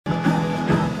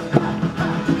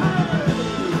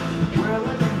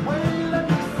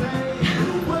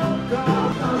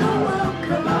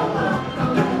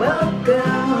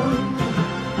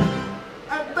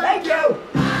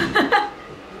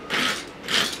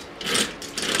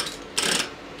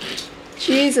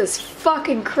Jesus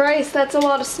fucking Christ, that's a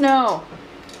lot of snow.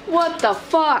 What the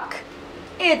fuck?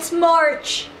 It's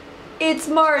March. It's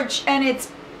March and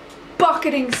it's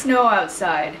bucketing snow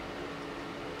outside.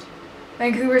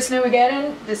 Vancouver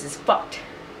Snowmageddon, this is fucked.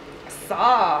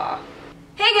 Saw.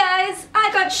 Hey guys, I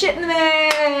got shit in the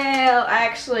mail. I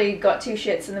actually got 2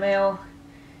 shits in the mail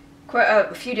quite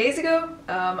a few days ago.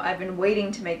 I've been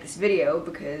waiting to make this video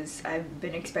because I've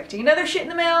been expecting another shit in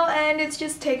the mail and it's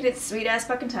just taken its sweet ass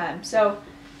fucking time. So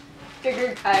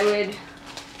figured I would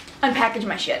unpackage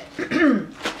my shit.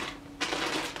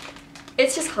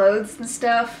 It's just clothes and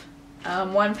stuff.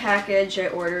 One package I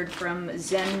ordered from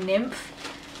ZhenNymph,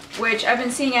 which I've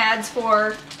been seeing ads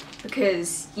for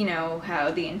because, you know,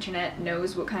 how the internet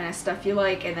knows what kind of stuff you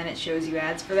like and then it shows you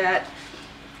ads for that.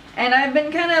 And I've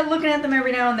been kind of looking at them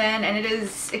every now and then, and it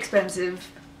is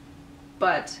expensive,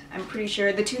 but I'm pretty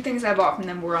sure the 2 things I bought from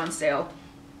them were on sale.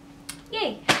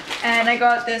 Yay! And I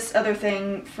got this other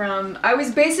thing from, I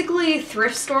was basically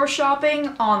thrift store shopping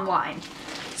online.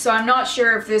 So I'm not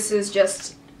sure if this is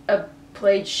just a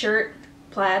plaid shirt,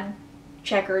 plaid,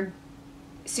 checkered,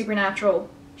 supernatural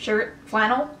shirt,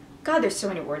 flannel. God, there's so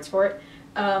many words for it.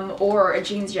 Or a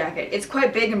jeans jacket. It's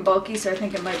quite big and bulky, so I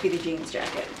think it might be the jeans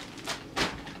jacket.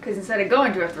 Because instead of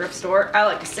going to a thrift store, I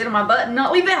like to sit on my butt and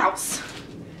not leave the house.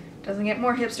 Doesn't get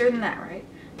more hipster than that, right?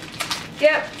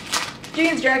 Yep,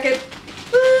 jeans jacket.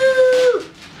 Woo!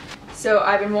 So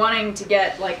I've been wanting to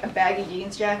get like a baggy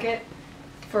jeans jacket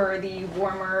for the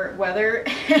warmer weather,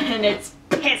 and it's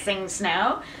pissing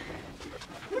snow.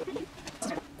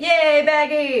 Yay,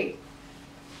 baggy!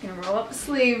 Gonna roll up the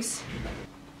sleeves.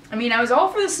 I mean, I was all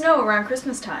for the snow around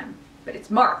Christmas time, but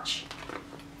it's March.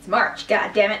 It's March,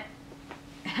 god damn it.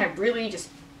 And I really just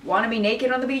want to be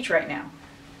naked on the beach right now.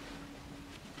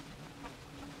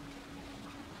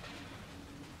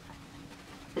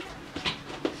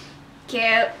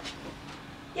 Cute.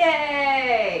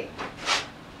 Yay!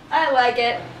 I like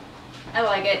it. I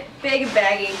like it. Big and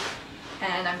baggy.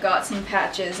 And I've got some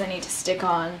patches I need to stick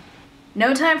on.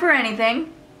 No time for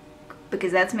anything,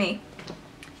 because that's me.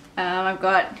 I've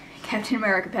got Captain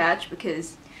America patch,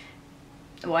 because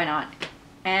why not?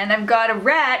 And I've got a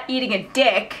rat eating a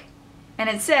dick, and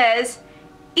it says,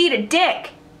 eat a dick!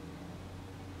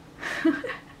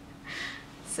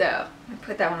 So, I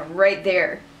put that one right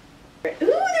there. Ooh,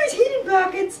 there's hidden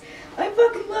pockets! I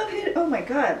fucking love hidden— oh my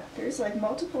god, there's like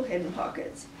multiple hidden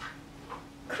pockets.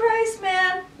 Christ,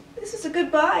 man! This is a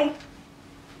good buy.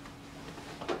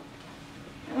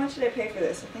 How much did I pay for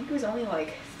this? I think it was only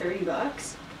like 30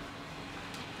 bucks.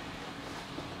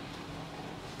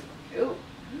 Ooh.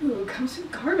 Ooh, comes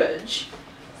with garbage.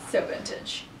 So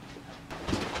vintage.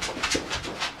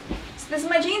 So this is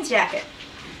my jeans jacket.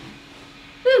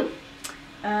 Woo!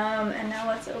 And now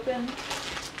let's open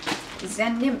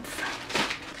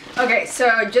ZhenNymph. Okay,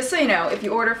 so just so you know, if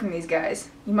you order from these guys,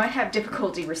 you might have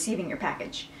difficulty receiving your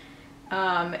package.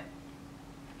 I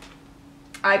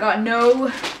got no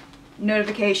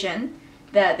notification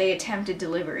that they attempted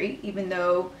delivery, even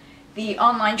though the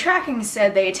online tracking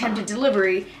said they attempted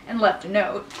delivery and left a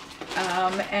note.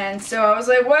 And so I was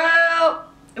like, well,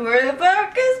 where the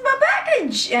fuck is my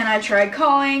package? And I tried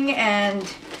calling and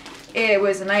it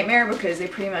was a nightmare because they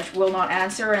pretty much will not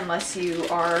answer unless you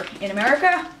are in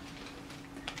America.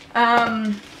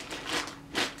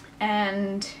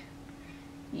 And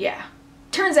yeah.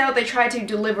 Turns out they tried to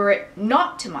deliver it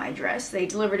not to my address. They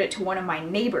delivered it to one of my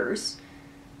neighbors,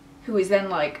 who was then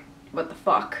like, what the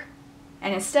fuck?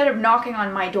 And instead of knocking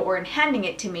on my door and handing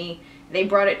it to me, they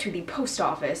brought it to the post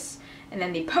office, and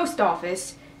then the post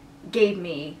office gave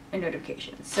me a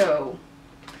notification. So,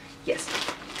 yes.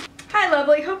 Hi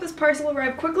lovely, hope this parcel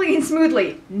arrived quickly and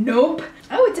smoothly. Nope.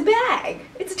 Oh, it's a bag.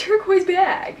 It's a turquoise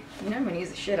bag. You know I'm gonna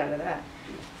use the shit out of that.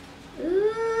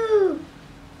 Ooh.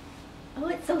 Oh,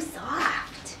 it's so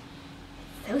soft.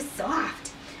 So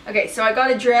soft. Okay, so I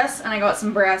got a dress and I got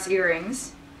some brass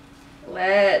earrings.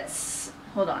 Let's...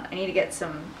 hold on, I need to get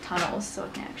some tunnels so I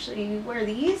can actually wear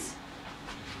these.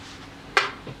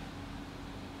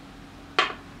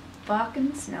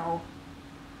 Fucking snow.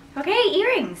 Okay,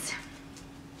 earrings.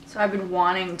 So I've been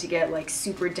wanting to get like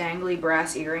super dangly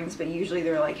brass earrings, but usually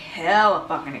they're like hella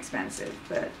fucking expensive,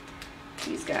 but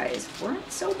these guys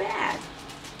weren't so bad.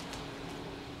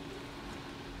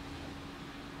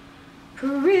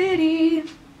 Pretty. Is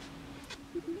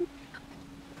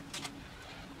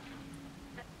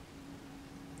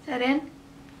that in?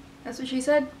 That's what she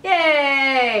said?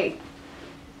 Yay!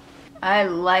 I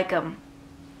like them.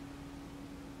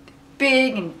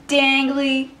 Big and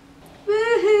dangly.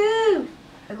 Woohoo!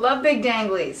 I love big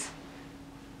danglies.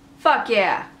 Fuck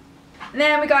yeah. And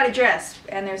then we got a dress,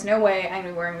 and there's no way I'm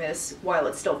gonna be wearing this while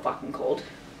it's still fucking cold.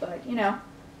 But, you know.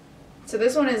 So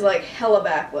this one is like hella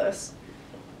backless.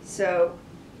 So,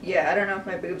 yeah, I don't know if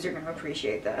my boobs are gonna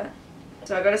appreciate that.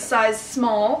 So I got a size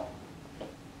small,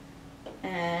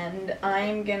 and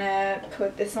I'm gonna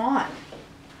put this on.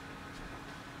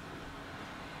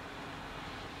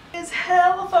 It's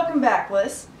hella fucking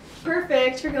backless.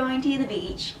 Perfect for going to the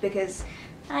beach, because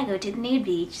I go to the nude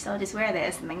beach, so I'll just wear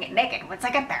this and then get naked once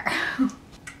I get there.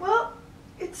 Well,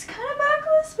 it's kind of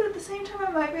backless, but at the same time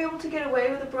I might be able to get away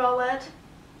with a bralette.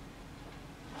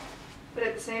 But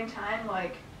at the same time,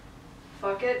 like,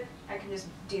 fuck it, I can just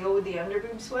deal with the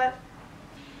underboob sweat.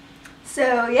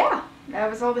 So yeah, that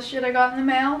was all the shit I got in the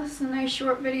mail. This is a nice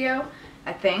short video,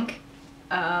 I think.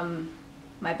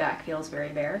 My back feels very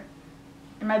bare,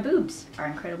 and my boobs are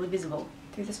incredibly visible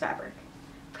through this fabric.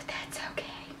 But that's okay,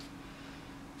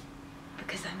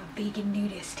 because I'm a vegan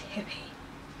nudist hippie.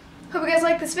 Hope you guys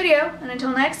liked this video, and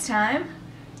until next time,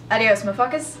 adios,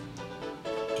 motherfuckers.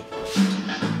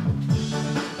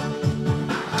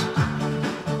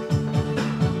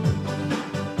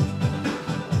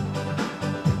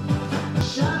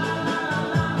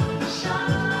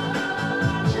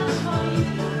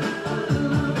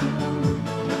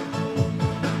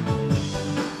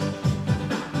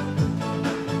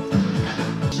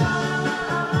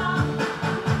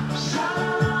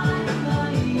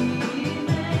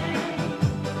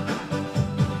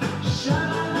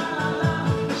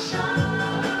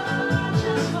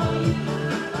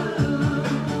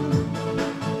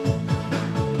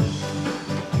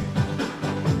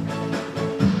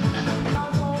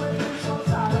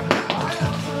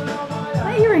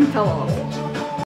 My earring fell off.